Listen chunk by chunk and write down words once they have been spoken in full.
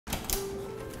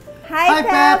Hi,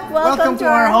 Pep! Welcome to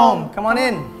our home. Come on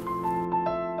in.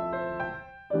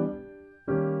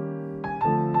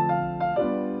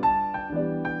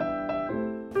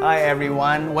 Hi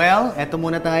everyone. Well, eto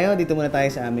muna tayo. Dito muna tayo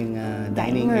sa aming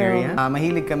dining area.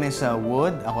 Mahilig kami sa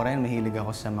wood. Ako rin, mahilig ako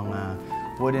sa mga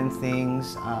wooden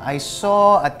things. I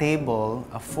saw a table,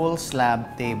 a full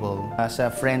slab table sa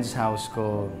friend's house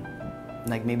ko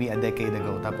like maybe a decade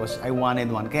ago. Tapos I wanted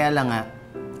one. Kaya lang nga,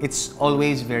 it's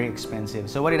always very expensive.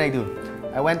 So what did I do?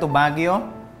 I went to Baguio,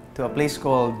 to a place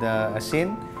called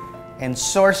Asin, and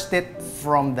sourced it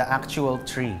from the actual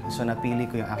tree. So napili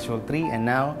ko yung actual tree, and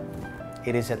now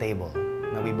it is a table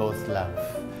na we both love.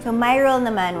 So my role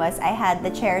naman was I had the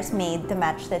chairs made to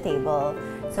match the table.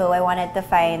 So I wanted to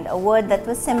find a wood that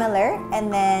was similar,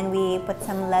 and then we put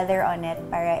some leather on it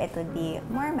para it would be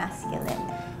more masculine.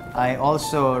 I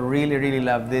also really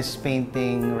love this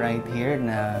painting right here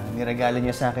na niregalo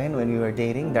niyo sa akin when we were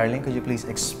dating. Darling, could you please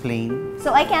explain?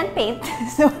 So I can't paint,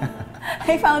 so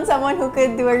I found someone who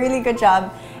could do a really good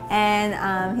job. And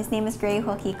his name is Gray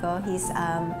Hokiko. He's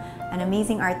an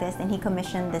amazing artist, and he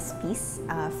commissioned this piece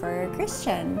for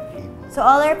Christian. So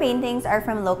all our paintings are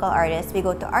from local artists. We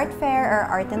go to art fair or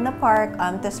art in the park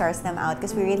to source them out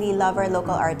because we really love our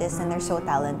local artists and they're so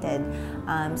talented.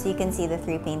 So you can see the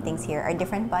three paintings here are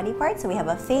different body parts. So we have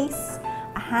a face,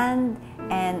 a hand,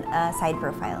 and a side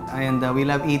profile. And we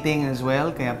love eating as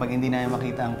well. Kaya pag hindi namin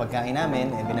makita ang pagkain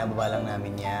namin, binababa lang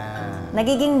namin yan.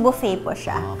 Nagiging buffet po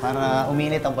siya. Para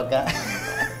uminit ang pagkain.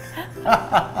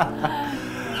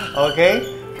 Okay,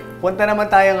 punta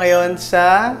naman tayo ngayon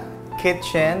sa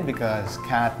kitchen because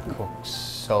Kat cooks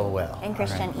so well. And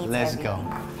Christian eats Let's everything.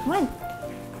 go. Come on.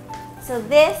 So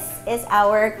this is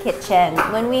our kitchen.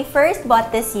 When we first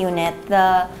bought this unit,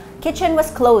 the kitchen was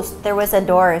closed. There was a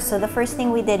door. So the first thing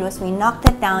we did was we knocked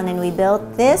it down and we built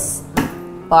this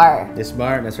bar. This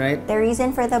bar, that's right. The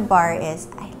reason for the bar is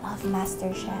I love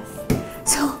MasterChef.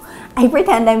 So I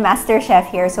pretend I'm MasterChef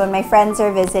here. So when my friends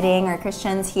are visiting or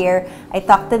Christians here, I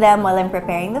talk to them while I'm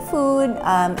preparing the food.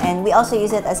 And we also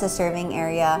use it as a serving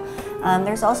area.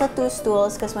 There's also two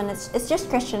stools because when it's just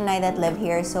Christian and I that live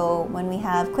here. So when we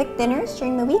have quick dinners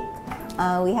during the week,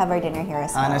 we have our dinner here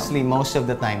as well. Honestly, most of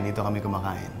the time dito kami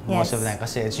kumakain. Yes. Most of the time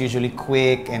kasi it's usually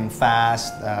quick and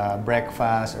fast,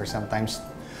 breakfast or sometimes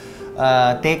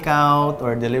takeout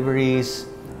or deliveries.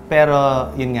 Pero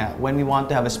yun nga, when we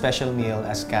want to have a special meal,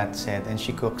 as Kat said, and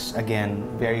she cooks again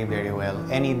very well.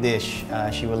 Any dish,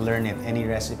 she will learn it. Any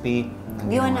recipe.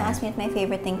 Do you want to ask me what my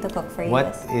favorite thing to cook for you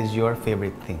What is your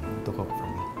favorite thing to cook for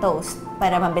me? Toast,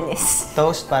 para mabilis.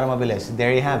 Toast para mabilis.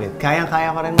 There you have it.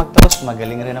 Kayang-kaya ko rin mag-toast.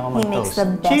 Magaling rin ako mag-toast. He makes the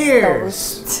best Cheers!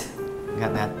 toast.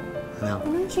 Got that? No.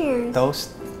 Cheers.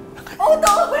 Toast? Oh,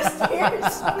 toast!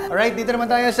 Cheers! Alright, dito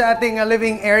naman tayo sa ating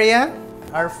living area.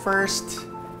 Our first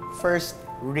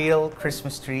real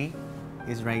Christmas tree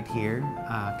is right here.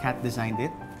 Kat designed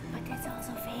it. But it's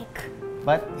also fake.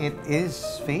 But it is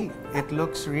fake. It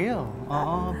looks real.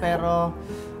 Oo, pero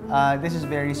this is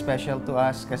very special to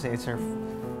us kasi it's our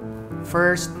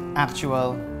first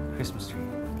actual Christmas tree.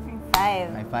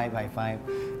 High five. High five.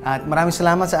 At maraming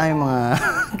salamat sa aming mga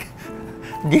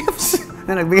gifts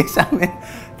na nagbigay sa amin.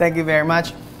 Thank you very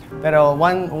much. Pero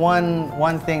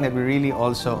one thing that we really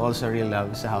also really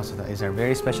love sa house is our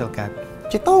very special cat,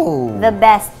 Chito. The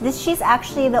best. She's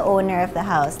actually the owner of the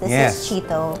house. This is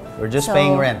Chito. We're just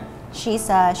paying rent.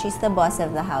 She's the boss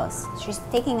of the house. She's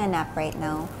taking a nap right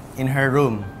now. In her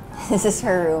room. This is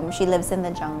her room. She lives in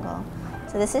the jungle.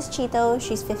 So this is Chito.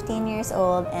 She's 15 years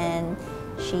old and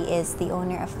she is the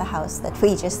owner of the house that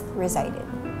we just resided.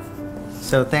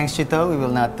 So thanks, Chito. We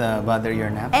will not bother your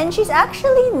nap. And she's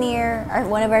actually near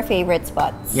one of our favorite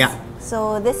spots. Yeah.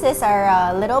 So this is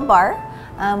our little bar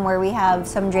where we have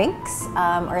some drinks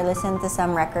or listen to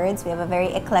some records. We have a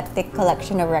very eclectic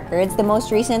collection of records. The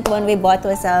most recent one we bought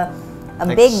was a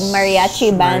big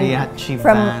mariachi band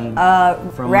from a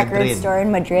record Madrid. store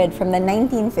in Madrid from the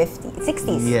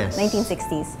 60s. Yes.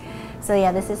 1960s. So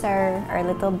yeah, this is our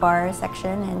little bar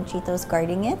section and Chito's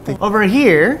guarding it. Over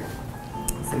here,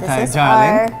 So this is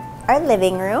our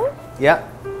living room. Yep.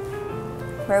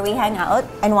 Where we hang out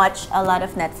and watch a lot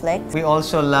of Netflix. We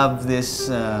also love this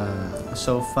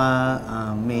sofa.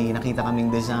 May nakita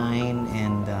kaming design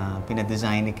and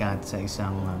pinadesign ni Kat sa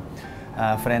isang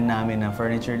friend namin na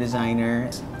furniture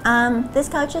designer. This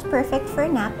couch is perfect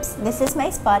for naps. This is my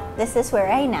spot. This is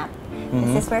where I nap.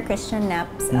 This is where Christian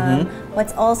naps.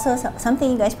 What's also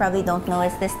something you guys probably don't know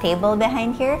is this table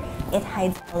behind here. It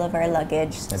hides all of our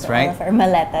luggage. That's so right. All of our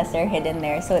maletas are hidden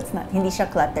there, so it's not hindi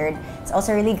siya cluttered. It's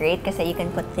also really great because you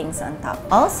can put things on top.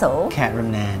 Also, Kat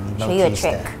Ramnani, show you a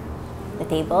Bautista. trick. The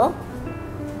table.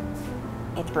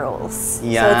 it rolls.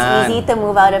 Yan. So it's easy to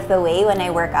move out of the way when I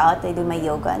work out. I do my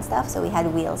yoga and stuff, so we had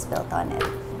wheels built on it.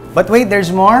 But wait,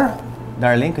 there's more.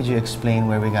 Darling, could you explain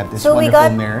where we got this so wonderful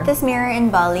we got this mirror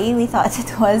in Bali. We thought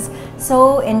it was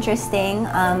so interesting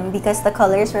because the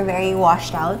colors were very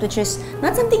washed out, which is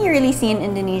not something you really see in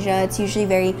Indonesia. It's usually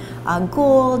very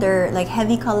gold or like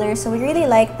heavy colors. So we really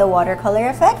like the watercolor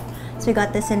effect. So we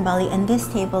got this in Bali, and this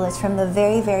table is from the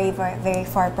very, very, very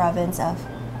far province of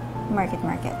Market.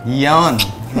 Yon.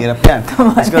 Hirap yan.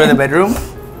 Let's go to the bedroom.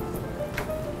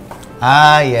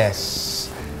 Ah, yes.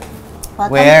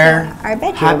 Welcome Where to our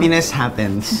bedroom. happiness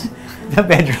happens. The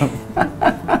bedroom.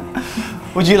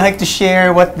 Would you like to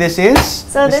share what this is?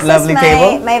 So this lovely is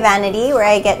table? my vanity where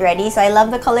I get ready. So I love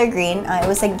the color green. It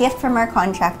was a gift from our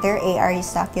contractor, A.R.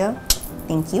 Eustachio.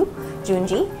 Thank you,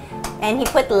 Junji. And he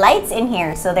put lights in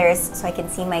here so I can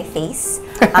see my face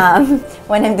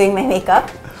when I'm doing my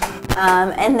makeup.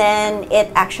 And then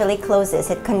it actually closes.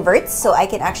 It converts so I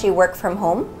can actually work from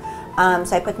home.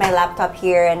 So I put my laptop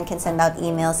here and can send out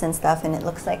emails and stuff, and it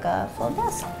looks like a full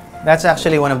desk. That's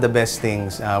actually one of the best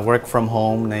things. Work from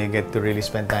home. Now you get to really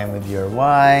spend time with your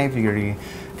wife. You really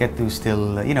get to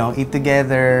still, eat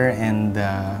together and,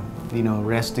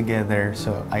 rest together.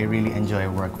 So I really enjoy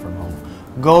work from home.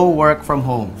 Go work from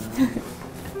home.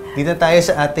 Dito tayo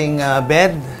sa ating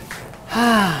bed.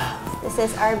 This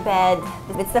is our bed.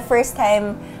 It's the first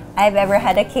time I've ever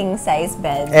had a king-size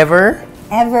bed. Ever?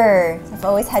 Ever. I've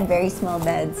always had very small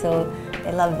beds, so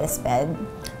I love this bed.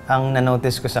 Ang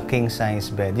na-notice ko sa king-size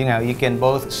bed, you can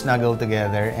both snuggle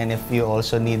together, and if you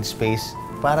also need space,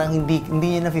 parang hindi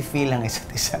niya nafe-feel ang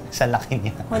isa't isa sa laki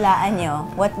niya. Hulaan nyo.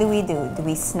 What do? Do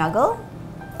we snuggle?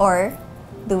 Or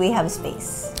do we have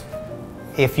space?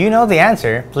 If you know the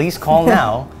answer, please call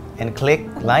now and click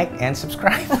like and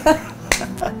subscribe.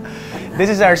 This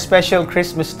is our special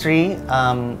Christmas tree.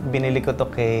 Binili ko to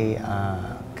kay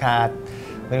Kat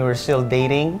when we were still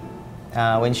dating,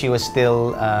 when she was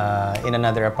still in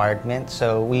another apartment.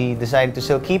 So we decided to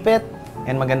still keep it.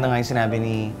 And maganda nga yung sinabi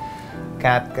ni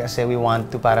Kat kasi we want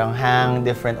to parang hang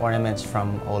different ornaments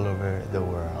from all over the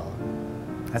world.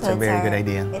 That's a very good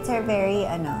idea. It's our very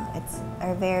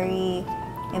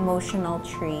emotional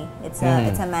tree. It's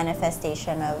a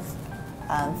manifestation of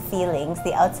feelings.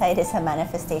 The outside is a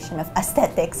manifestation of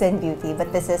aesthetics and beauty,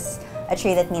 but this is a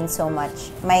tree that means so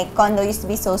much. My condo used to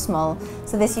be so small,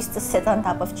 so this used to sit on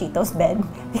top of Chito's bed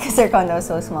because their condo is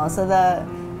so small. So the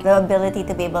ability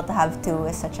to be able to have two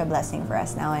is such a blessing for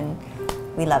us now, and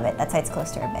we love it. That's why it's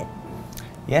close to our bed.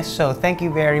 Yes, so thank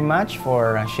you very much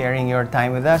for sharing your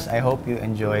time with us. I hope you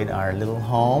enjoyed our little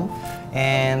home.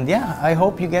 And yeah, I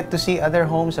hope you get to see other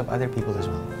homes of other people as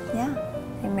well. Yeah,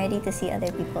 I'm ready to see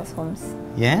other people's homes.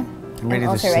 Yeah? I'm ready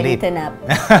to also sleep. ready to nap.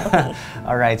 Okay.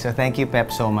 All right, so thank you,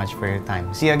 Pep, so much for your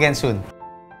time. See you again soon.